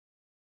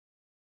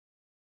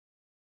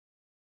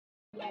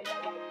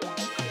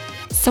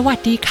สวัส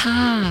ดีค่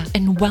ะ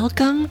and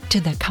welcome to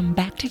the Come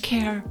Back to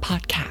Care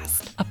podcast,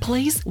 a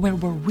place where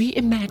we're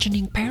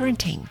reimagining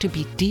parenting to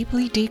be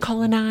deeply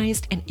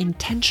decolonized and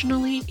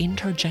intentionally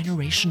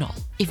intergenerational.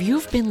 If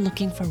you've been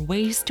looking for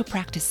ways to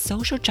practice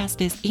social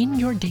justice in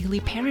your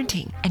daily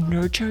parenting and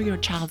nurture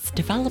your child's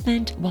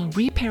development while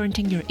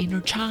reparenting your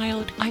inner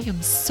child, I am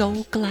so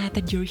glad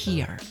that you're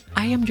here.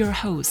 I am your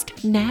host,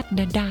 Nat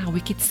Nada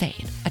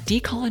Wikitsain, a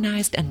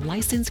decolonized and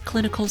licensed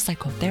clinical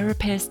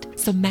psychotherapist,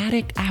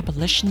 somatic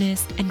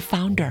abolitionist, and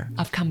founder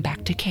of Come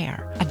Back to Care,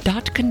 a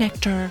dot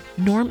connector,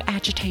 norm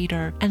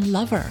agitator, and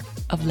lover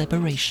of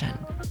liberation.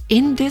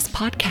 In this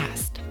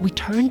podcast, we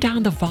turn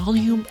down the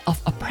volume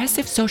of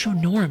oppressive social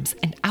norms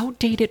and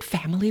outdated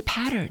family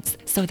patterns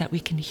so that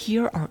we can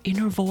hear our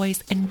inner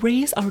voice and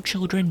raise our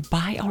children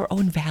by our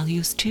own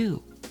values too.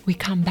 We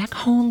come back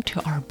home to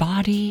our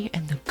body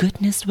and the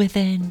goodness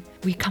within.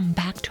 We come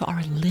back to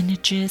our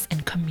lineages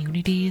and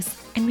communities,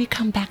 and we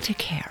come back to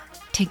care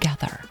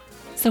together.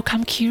 So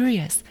come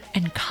curious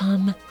and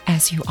come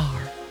as you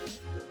are.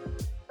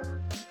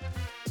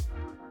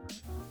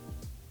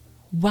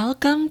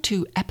 Welcome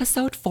to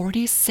episode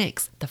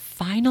 46, the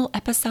final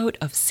episode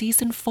of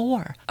season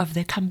 4 of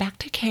the Come Back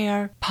to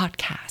Care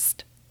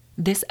podcast.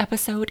 This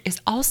episode is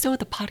also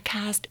the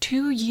podcast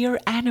 2-year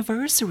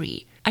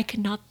anniversary. I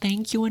cannot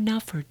thank you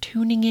enough for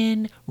tuning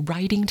in,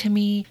 writing to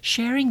me,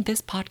 sharing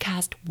this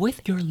podcast with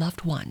your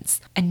loved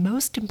ones, and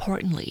most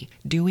importantly,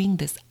 doing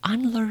this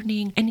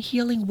unlearning and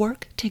healing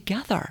work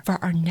together for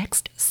our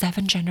next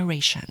 7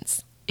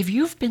 generations. If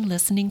you've been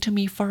listening to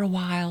me for a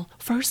while,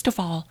 first of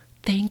all,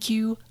 thank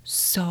you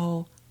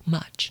so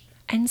much.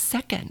 And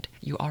second,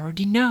 you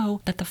already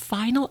know that the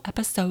final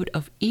episode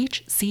of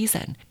each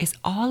season is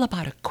all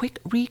about a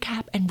quick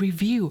recap and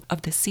review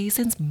of the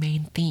season's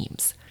main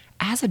themes.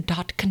 As a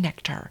dot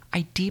connector,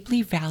 I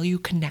deeply value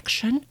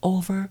connection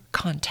over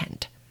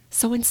content.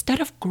 So instead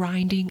of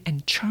grinding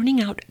and churning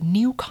out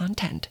new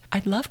content,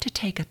 I'd love to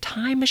take a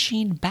time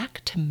machine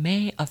back to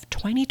May of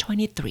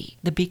 2023,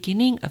 the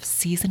beginning of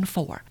season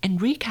 4, and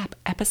recap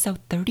episode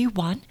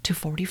 31 to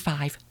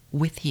 45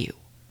 with you.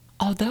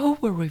 Although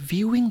we're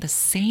reviewing the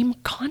same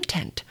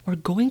content, we're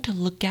going to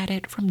look at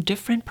it from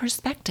different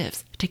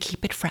perspectives to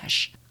keep it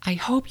fresh. I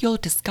hope you'll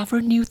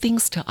discover new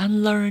things to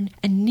unlearn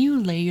and new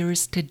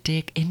layers to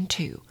dig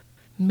into.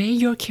 May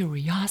your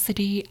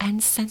curiosity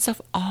and sense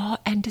of awe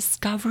and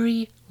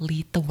discovery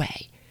lead the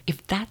way.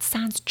 If that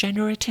sounds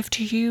generative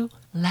to you,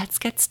 let's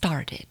get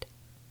started.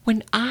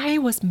 When I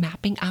was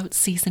mapping out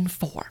season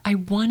 4, I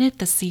wanted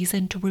the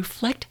season to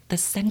reflect the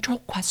central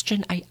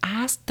question I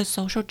asked the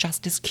social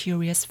justice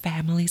curious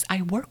families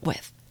I work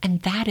with,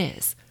 and that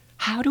is,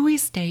 how do we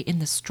stay in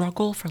the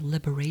struggle for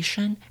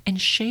liberation and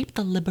shape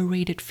the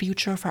liberated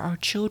future for our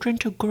children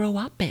to grow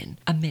up in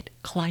amid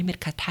climate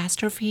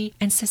catastrophe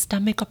and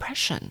systemic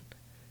oppression?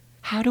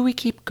 How do we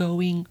keep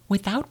going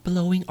without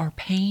blowing our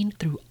pain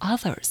through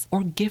others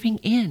or giving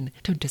in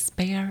to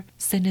despair,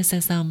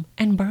 cynicism,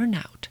 and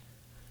burnout?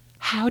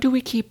 How do we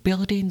keep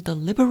building the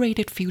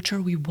liberated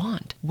future we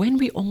want when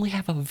we only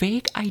have a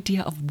vague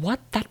idea of what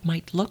that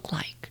might look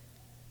like?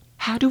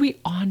 How do we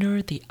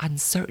honor the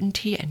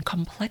uncertainty and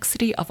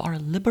complexity of our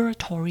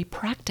liberatory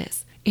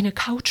practice in a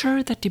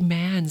culture that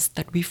demands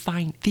that we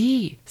find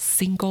the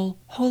single,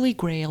 holy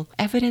grail,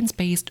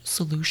 evidence-based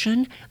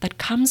solution that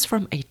comes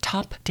from a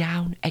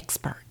top-down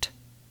expert?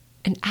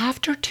 And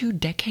after 2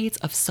 decades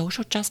of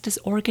social justice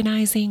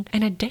organizing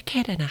and a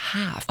decade and a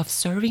half of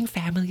serving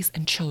families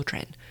and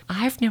children,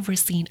 I've never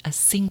seen a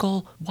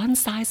single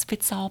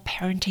one-size-fits-all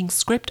parenting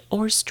script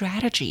or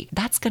strategy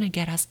that's going to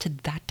get us to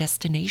that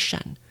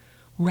destination.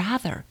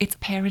 Rather, it's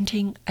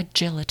parenting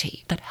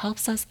agility that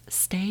helps us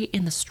stay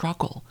in the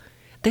struggle.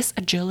 This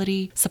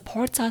agility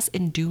supports us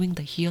in doing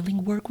the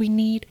healing work we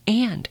need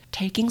and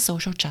taking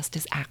social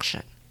justice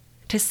action.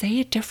 To say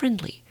it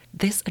differently,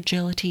 this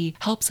agility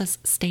helps us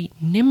stay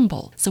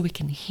nimble so we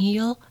can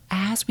heal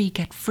as we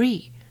get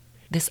free.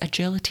 This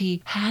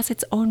agility has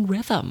its own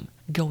rhythm,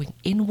 going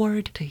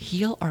inward to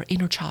heal our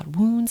inner child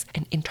wounds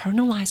and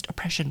internalized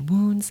oppression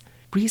wounds,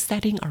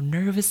 resetting our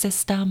nervous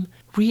system,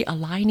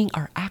 realigning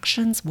our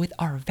actions with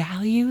our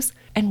values,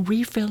 and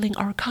refilling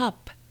our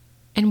cup.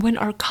 And when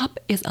our cup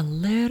is a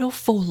little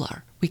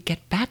fuller, we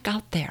get back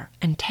out there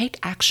and take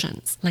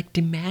actions like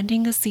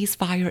demanding a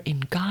ceasefire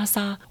in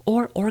Gaza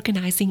or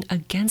organizing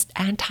against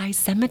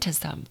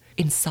anti-Semitism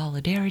in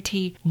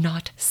solidarity,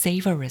 not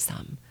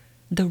saviorism.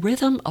 The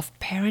rhythm of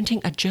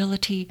parenting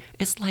agility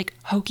is like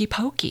hokey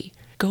pokey,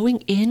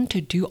 going in to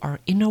do our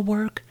inner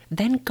work,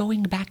 then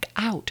going back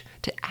out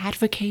to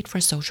advocate for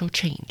social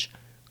change,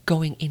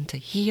 going in to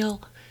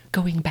heal,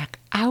 going back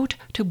out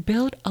to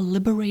build a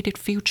liberated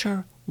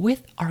future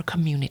with our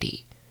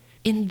community.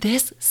 In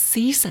this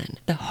season,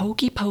 the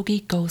hokey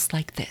pokey goes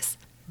like this.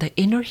 The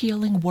inner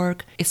healing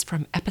work is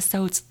from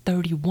episodes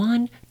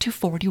 31 to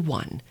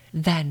 41.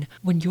 Then,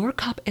 when your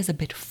cup is a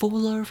bit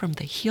fuller from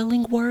the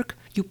healing work,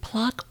 you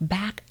plug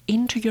back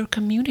into your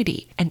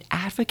community and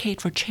advocate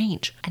for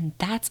change, and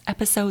that's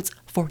episodes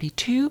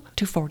 42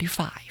 to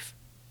 45.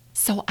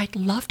 So I'd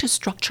love to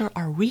structure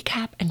our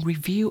recap and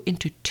review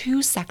into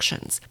 2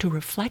 sections to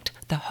reflect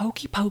the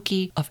hokey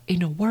pokey of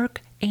inner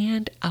work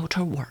and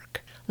outer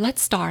work.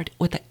 Let's start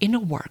with the inner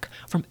work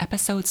from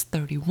episodes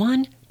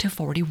 31 to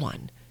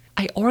 41.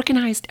 I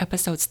organized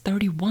episodes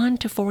 31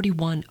 to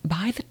 41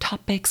 by the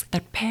topics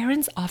that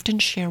parents often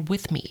share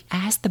with me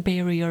as the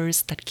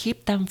barriers that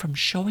keep them from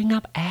showing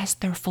up as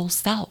their full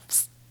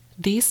selves.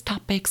 These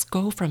topics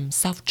go from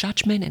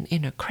self-judgment and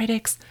inner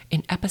critics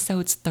in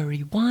episodes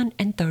 31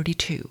 and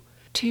 32,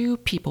 to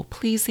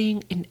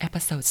people-pleasing in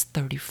episodes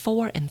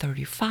 34 and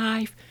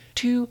 35,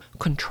 to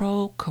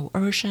control,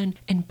 coercion,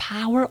 and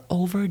power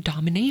over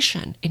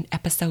domination in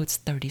episodes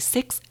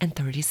 36 and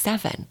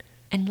 37,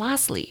 and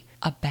lastly,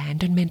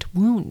 abandonment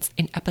wounds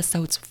in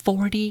episodes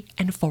 40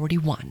 and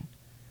 41.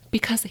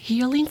 Because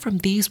healing from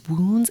these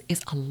wounds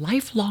is a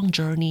lifelong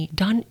journey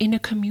done in a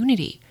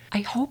community,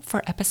 I hope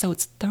for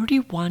episodes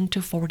 31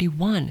 to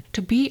 41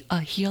 to be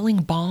a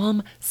healing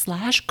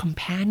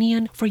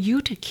balm/companion for you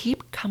to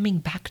keep coming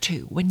back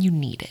to when you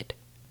need it.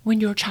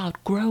 When your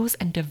child grows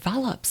and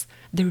develops,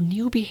 their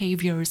new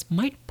behaviors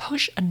might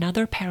push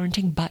another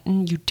parenting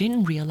button you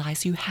didn't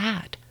realize you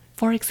had.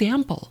 For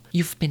example,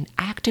 you've been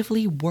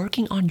actively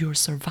working on your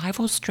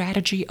survival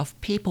strategy of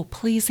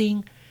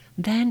people-pleasing,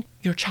 then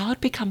your child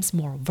becomes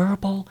more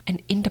verbal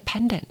and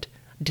independent,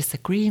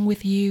 disagreeing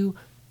with you,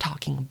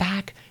 talking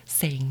back,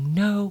 saying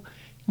no.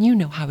 You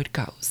know how it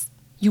goes.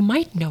 You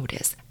might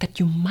notice that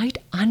you might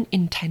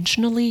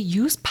unintentionally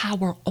use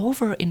power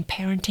over in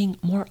parenting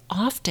more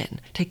often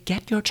to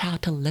get your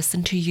child to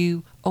listen to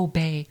you,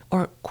 obey,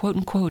 or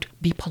quote-unquote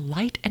be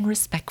polite and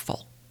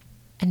respectful.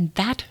 And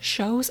that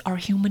shows our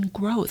human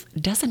growth,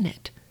 doesn't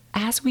it?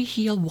 As we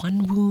heal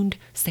one wound,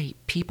 say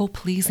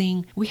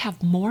people-pleasing, we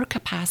have more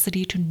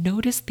capacity to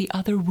notice the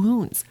other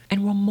wounds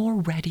and we're more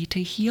ready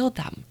to heal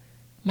them.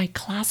 My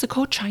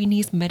classical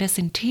Chinese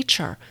medicine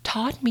teacher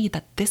taught me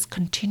that this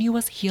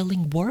continuous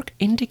healing work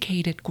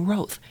indicated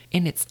growth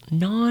in its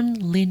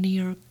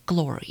non-linear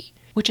glory,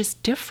 which is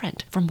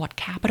different from what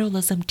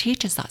capitalism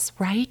teaches us,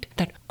 right?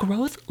 That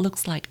growth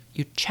looks like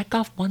you check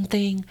off one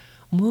thing,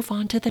 move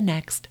on to the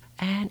next,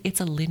 and it's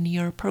a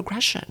linear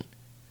progression.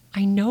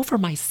 I know for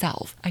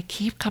myself, I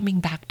keep coming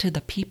back to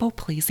the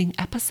people-pleasing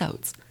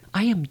episodes.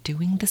 I am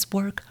doing this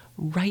work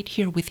right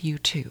here with you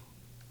too.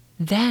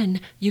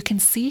 Then you can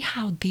see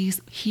how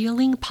these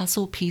healing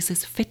puzzle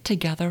pieces fit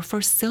together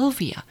for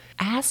Sylvia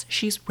as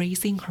she's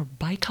raising her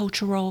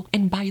bicultural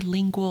and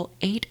bilingual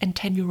 8 and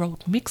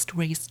 10-year-old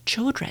mixed-race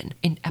children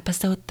in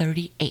episode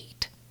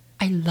 38.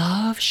 I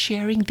love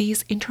sharing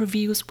these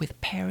interviews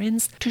with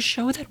parents to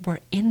show that we're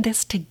in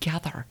this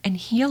together and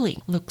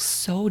healing looks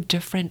so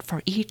different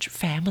for each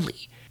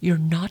family. You're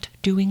not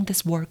doing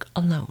this work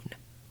alone.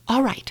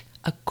 All right,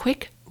 a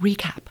quick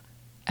recap.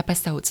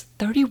 Episodes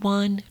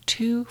 31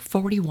 to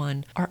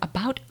 41 are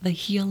about the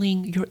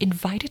healing you're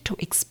invited to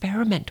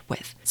experiment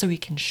with so you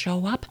can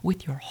show up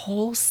with your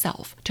whole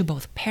self to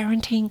both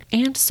parenting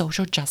and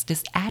social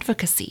justice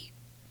advocacy.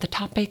 The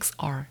topics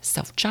are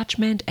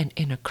self-judgment and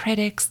inner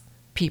critics,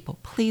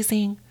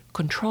 people-pleasing,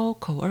 control,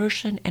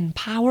 coercion, and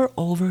power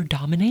over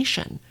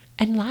domination,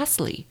 and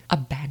lastly,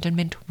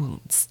 abandonment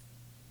wounds.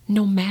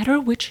 No matter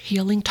which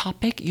healing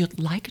topic you'd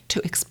like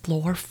to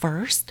explore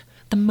first,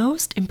 the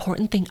most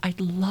important thing I'd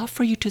love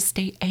for you to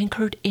stay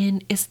anchored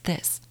in is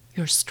this.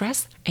 Your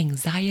stress,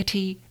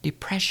 anxiety,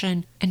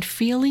 depression, and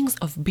feelings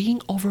of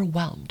being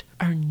overwhelmed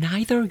are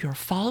neither your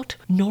fault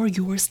nor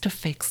yours to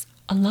fix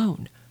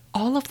alone.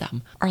 All of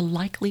them are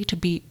likely to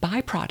be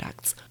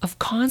byproducts of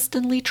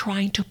constantly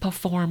trying to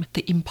perform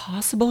the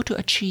impossible to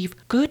achieve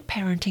good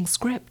parenting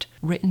script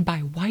written by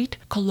white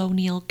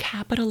colonial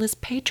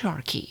capitalist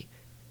patriarchy.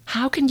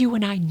 How can you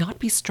and I not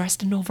be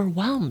stressed and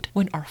overwhelmed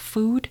when our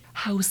food,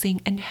 housing,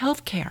 and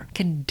healthcare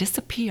can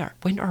disappear,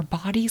 when our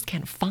bodies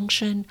can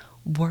function,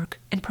 work,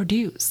 and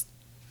produce?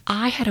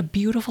 I had a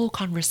beautiful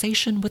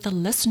conversation with a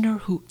listener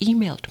who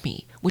emailed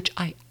me, which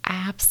I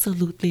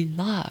absolutely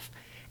love,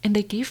 and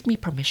they gave me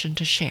permission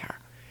to share.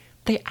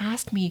 They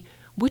asked me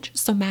which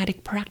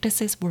somatic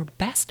practices were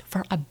best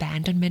for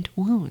abandonment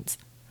wounds: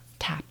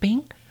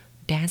 tapping,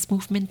 dance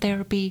movement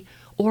therapy,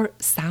 or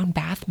sound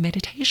bath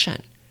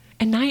meditation.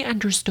 And I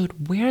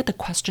understood where the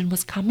question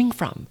was coming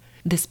from.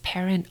 This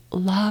parent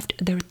loved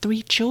their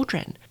 3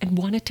 children and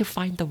wanted to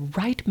find the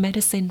right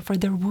medicine for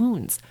their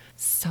wounds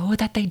so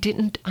that they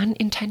didn't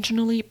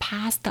unintentionally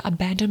pass the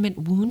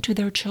abandonment wound to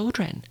their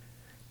children.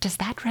 Does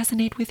that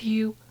resonate with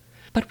you?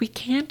 But we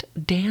can't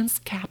dance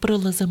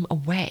capitalism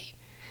away.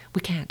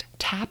 We can't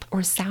tap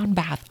or sound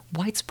bath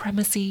white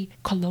supremacy,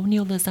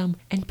 colonialism,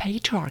 and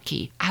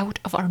patriarchy out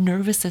of our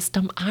nervous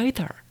system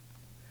either.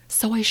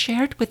 So I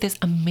shared with this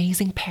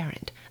amazing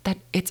parent that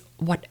it's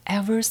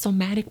whatever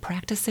somatic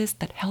practices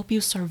that help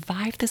you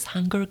survive this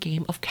hunger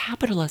game of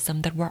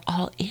capitalism that we're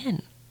all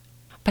in.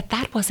 But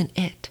that wasn't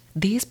it.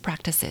 These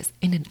practices,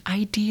 in an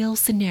ideal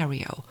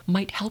scenario,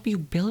 might help you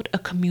build a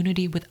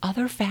community with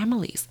other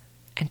families,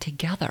 and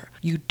together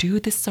you do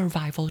this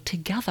survival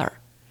together.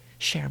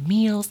 Share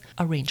meals,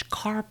 arrange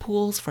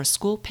carpools for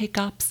school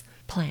pickups,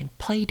 plan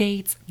play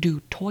dates,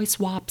 do toy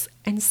swaps,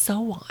 and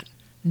so on.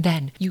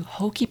 Then you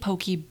hokey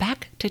pokey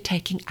back to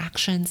taking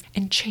actions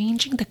and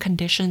changing the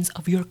conditions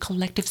of your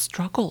collective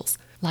struggles,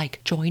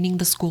 like joining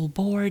the school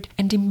board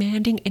and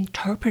demanding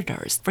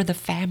interpreters for the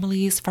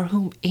families for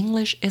whom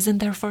English isn't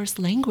their first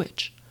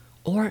language,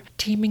 or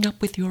teaming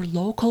up with your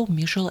local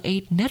mutual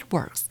aid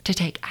networks to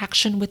take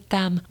action with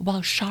them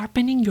while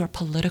sharpening your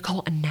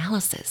political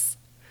analysis.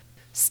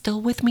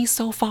 Still with me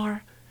so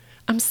far?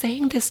 I'm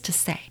saying this to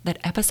say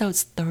that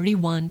episodes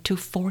 31 to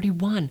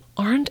 41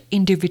 aren't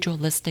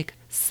individualistic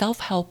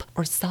self-help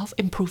or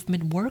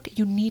self-improvement work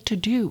you need to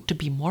do to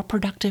be more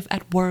productive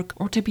at work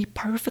or to be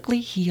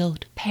perfectly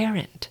healed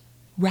parent.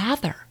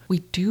 Rather, we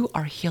do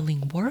our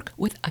healing work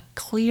with a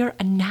clear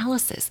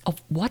analysis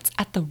of what's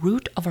at the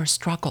root of our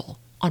struggle.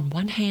 On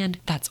one hand,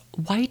 that's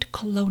white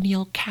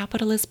colonial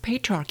capitalist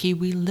patriarchy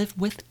we live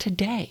with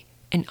today.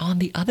 And on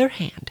the other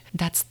hand,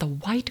 that's the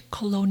white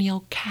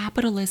colonial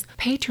capitalist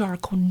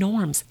patriarchal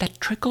norms that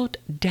trickled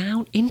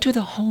down into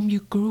the home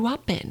you grew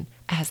up in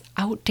as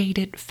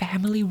outdated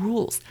family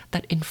rules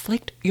that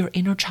inflict your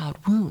inner child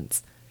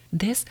wounds.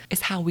 This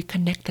is how we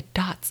connect the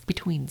dots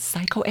between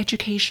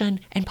psychoeducation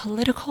and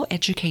political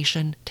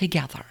education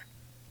together.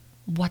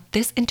 What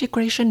this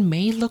integration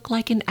may look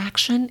like in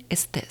action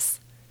is this.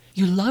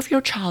 You love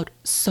your child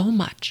so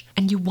much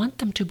and you want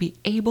them to be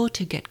able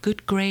to get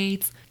good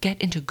grades,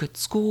 get into good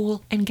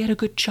school, and get a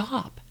good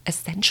job,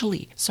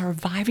 essentially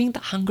surviving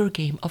the hunger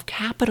game of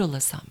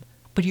capitalism.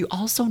 But you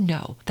also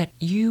know that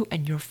you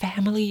and your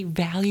family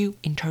value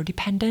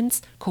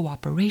interdependence,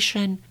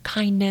 cooperation,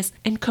 kindness,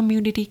 and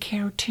community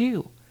care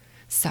too.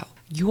 So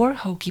your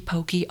hokey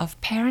pokey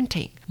of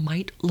parenting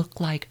might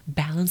look like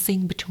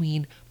balancing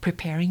between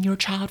preparing your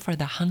child for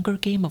the hunger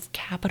game of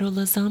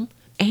capitalism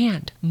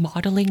and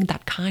modeling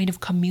that kind of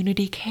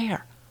community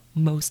care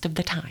most of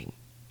the time.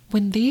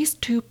 When these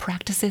two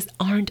practices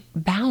aren't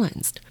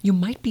balanced, you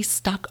might be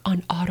stuck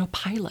on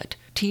autopilot,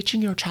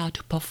 teaching your child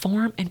to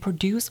perform and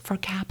produce for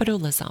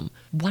capitalism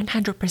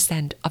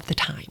 100% of the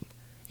time.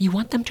 You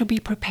want them to be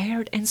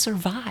prepared and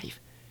survive.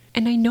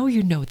 And I know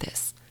you know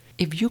this.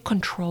 If you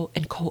control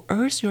and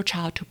coerce your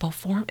child to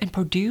perform and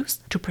produce,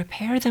 to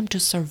prepare them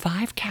to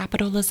survive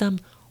capitalism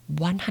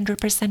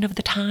 100% of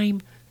the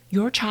time,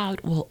 your child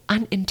will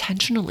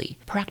unintentionally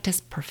practice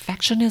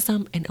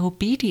perfectionism and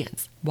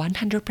obedience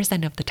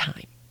 100% of the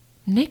time.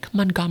 Nick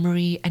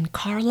Montgomery and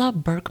Carla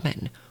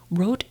Bergman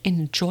wrote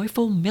in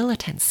Joyful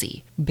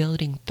Militancy,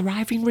 Building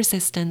Thriving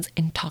Resistance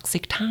in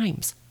Toxic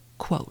Times,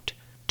 quote,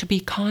 "To be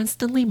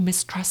constantly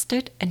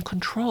mistrusted and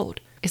controlled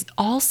is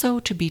also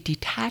to be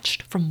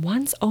detached from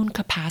one's own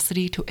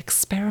capacity to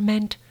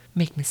experiment,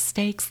 make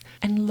mistakes,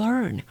 and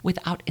learn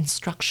without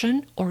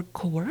instruction or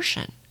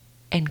coercion,"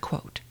 end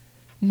quote.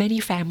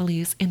 Many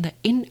families in the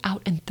In,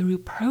 Out, and Through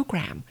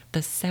program,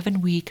 the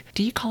 7-week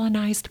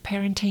decolonized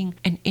parenting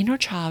and inner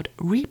child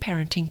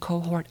reparenting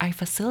cohort I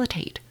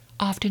facilitate,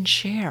 often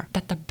share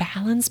that the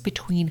balance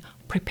between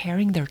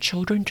preparing their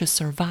children to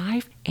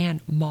survive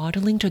and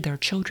modeling to their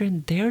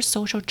children their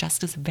social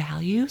justice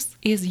values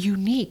is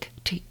unique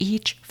to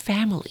each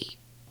family.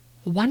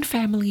 One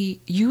family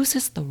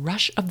uses the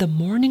rush of the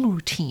morning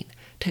routine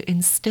to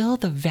instill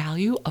the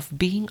value of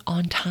being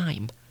on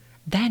time.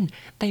 Then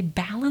they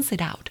balance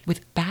it out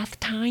with bath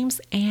times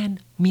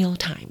and meal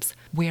times,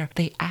 where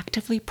they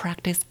actively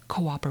practice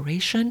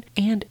cooperation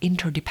and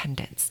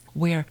interdependence,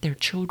 where their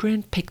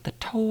children pick the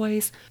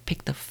toys,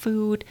 pick the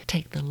food,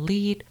 take the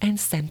lead, and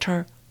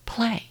center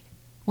play.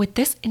 With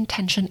this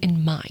intention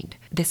in mind,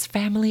 this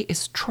family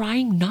is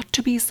trying not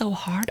to be so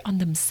hard on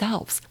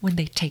themselves when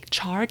they take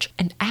charge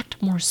and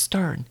act more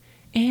stern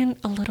and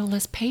a little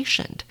less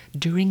patient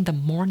during the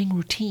morning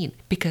routine,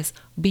 because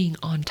being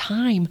on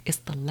time is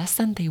the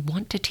lesson they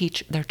want to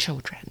teach their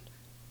children.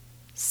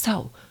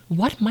 So,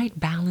 what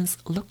might balance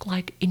look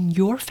like in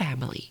your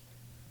family?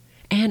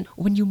 And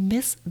when you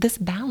miss this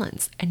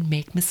balance and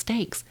make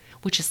mistakes,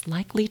 which is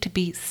likely to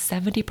be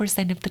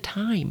 70% of the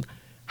time,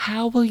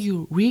 how will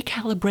you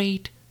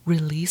recalibrate,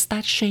 release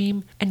that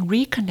shame, and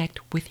reconnect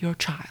with your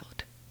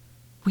child?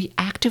 We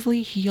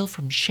actively heal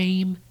from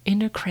shame,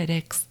 inner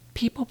critics,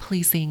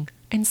 people-pleasing,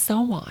 and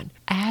so on,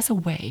 as a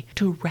way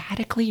to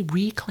radically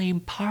reclaim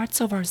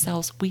parts of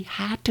ourselves we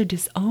had to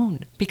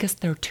disown because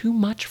they're too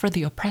much for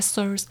the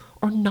oppressors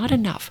or not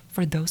enough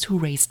for those who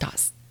raised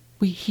us.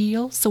 We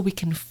heal so we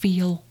can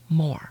feel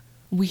more.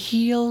 We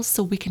heal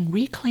so we can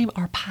reclaim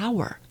our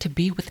power to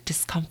be with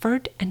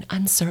discomfort and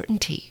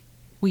uncertainty.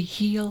 We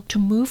heal to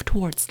move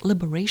towards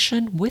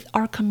liberation with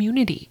our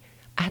community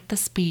at the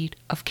speed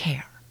of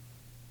care.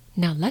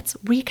 Now let's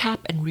recap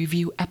and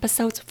review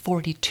episodes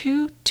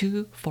 42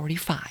 to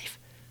 45.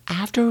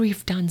 After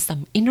we've done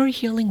some inner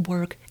healing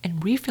work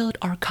and refilled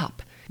our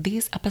cup,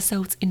 these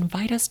episodes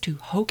invite us to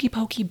hokey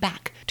pokey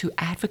back to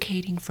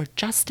advocating for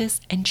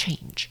justice and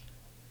change.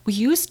 We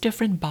use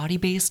different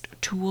body-based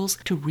tools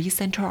to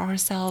recenter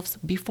ourselves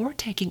before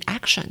taking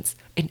actions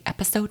in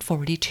episode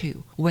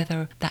 42,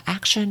 whether the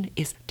action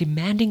is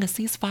demanding a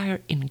ceasefire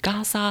in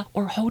Gaza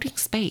or holding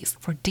space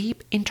for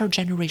deep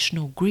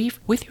intergenerational grief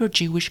with your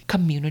Jewish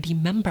community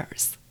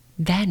members.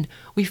 Then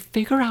we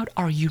figure out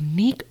our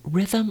unique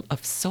rhythm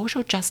of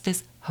social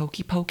justice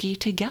hokey pokey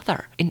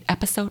together in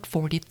episode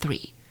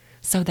 43,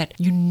 so that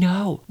you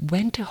know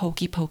when to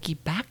hokey pokey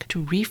back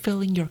to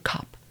refilling your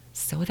cup,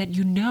 so that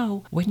you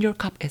know when your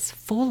cup is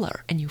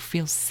fuller and you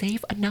feel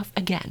safe enough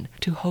again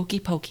to hokey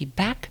pokey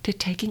back to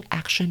taking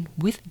action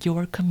with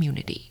your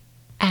community.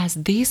 As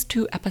these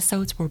 2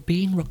 episodes were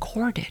being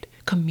recorded,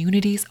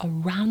 communities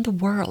around the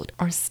world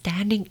are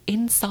standing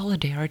in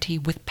solidarity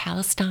with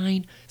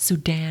Palestine,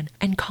 Sudan,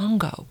 and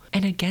Congo,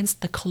 and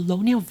against the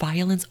colonial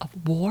violence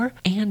of war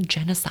and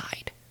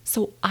genocide.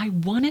 So I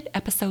wanted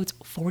episodes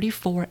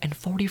 44 and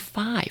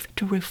 45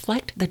 to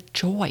reflect the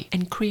joy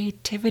and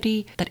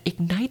creativity that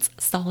ignites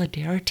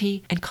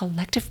solidarity and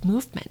collective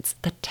movements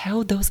that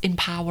tell those in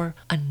power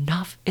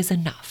enough is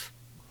enough.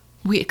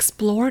 We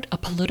explored a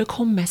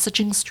political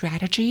messaging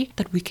strategy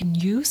that we can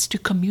use to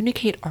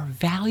communicate our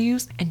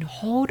values and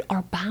hold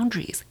our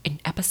boundaries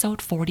in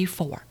episode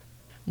 44.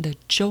 The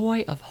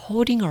joy of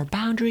holding our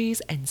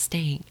boundaries and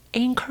staying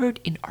anchored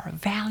in our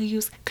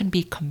values can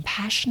be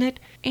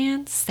compassionate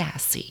and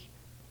sassy.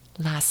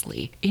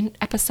 Lastly, in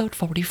episode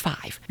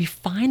 45, we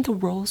find the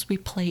roles we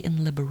play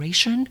in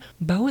liberation,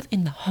 both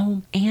in the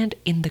home and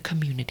in the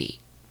community.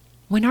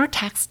 When our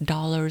tax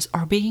dollars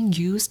are being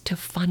used to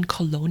fund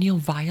colonial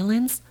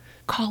violence,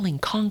 calling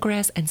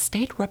Congress and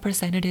state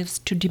representatives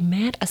to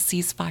demand a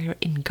ceasefire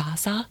in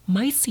Gaza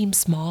might seem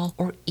small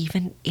or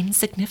even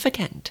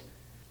insignificant.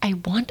 I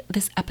want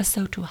this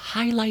episode to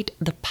highlight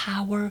the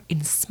power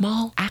in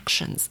small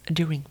actions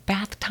during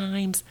bath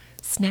times,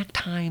 snack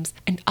times,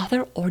 and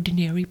other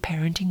ordinary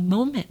parenting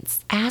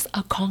moments as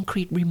a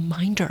concrete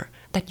reminder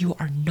that you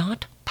are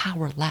not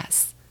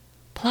powerless.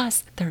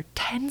 Plus, there are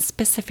 10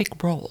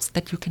 specific roles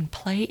that you can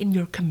play in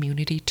your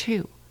community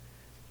too.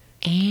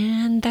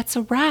 And that's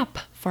a wrap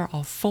for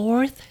our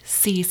 4th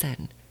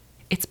season.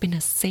 It's been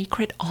a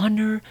sacred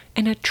honor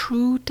and a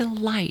true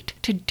delight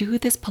to do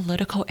this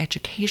political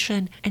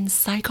education and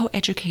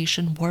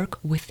psychoeducation work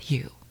with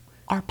you.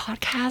 Our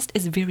podcast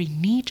is very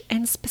niche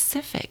and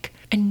specific,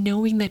 and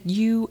knowing that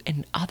you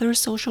and other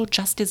social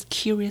justice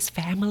curious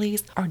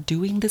families are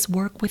doing this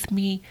work with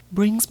me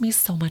brings me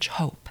so much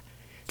hope.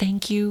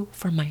 Thank you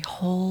from my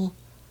whole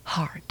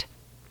heart.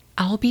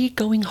 I'll be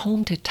going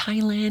home to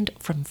Thailand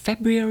from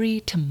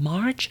February to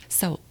March,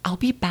 so I'll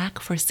be back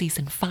for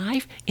season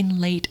 5 in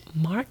late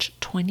March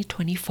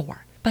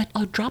 2024. But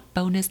I'll drop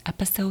bonus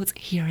episodes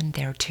here and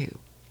there too.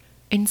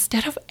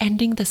 Instead of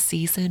ending the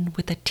season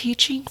with a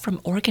teaching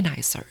from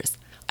organizers,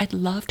 I'd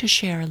love to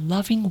share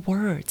loving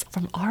words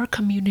from our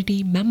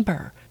community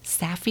member,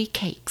 Safi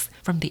Cakes,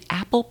 from the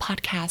Apple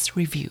Podcast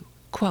review.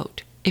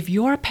 Quote, "If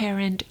you're a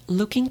parent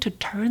looking to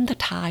turn the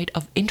tide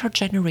of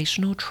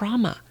intergenerational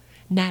trauma,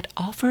 Nat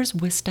offers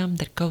wisdom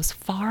that goes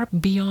far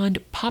beyond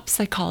pop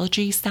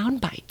psychology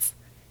sound bites.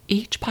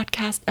 Each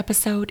podcast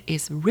episode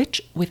is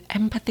rich with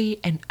empathy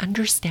and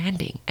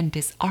understanding and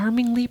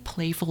disarmingly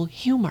playful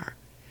humor.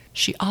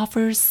 She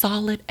offers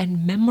solid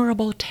and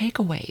memorable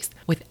takeaways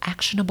with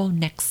actionable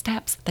next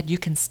steps that you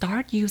can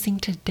start using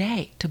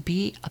today to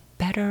be a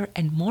better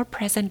and more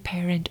present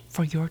parent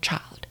for your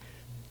child."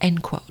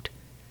 End quote.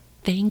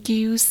 Thank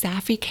you,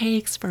 Safi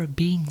Cakes, for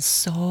being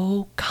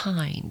so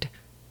kind.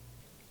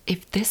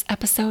 If this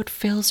episode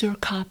fills your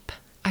cup,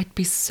 I'd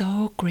be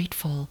so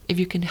grateful if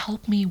you can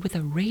help me with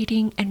a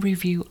rating and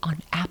review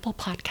on Apple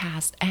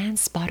Podcasts and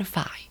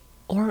Spotify,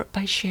 or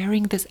by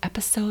sharing this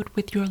episode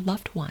with your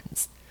loved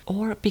ones,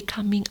 or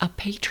becoming a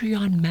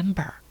Patreon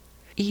member.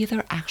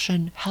 Either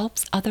action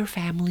helps other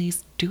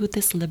families do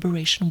this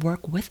liberation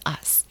work with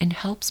us and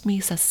helps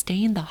me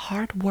sustain the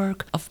hard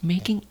work of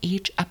making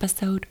each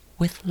episode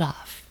with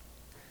love.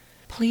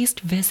 Please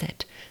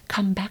visit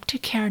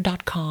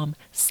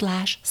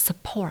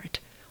comebacktocare.com/support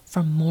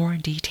for more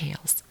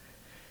details.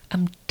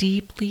 I'm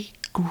deeply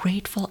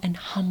grateful and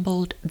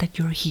humbled that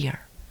you're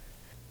here.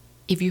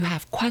 If you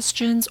have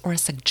questions or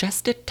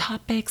suggested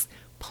topics,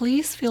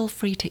 please feel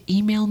free to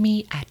email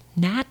me at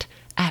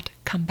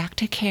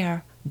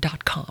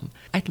nat@comebacktocare.com.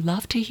 I'd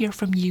love to hear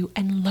from you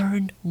and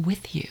learn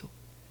with you.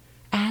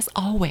 As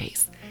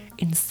always,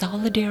 in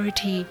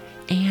solidarity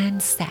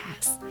and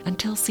sass,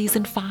 until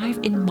season 5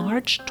 in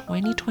March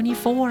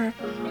 2024,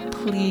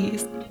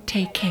 please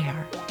take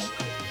care.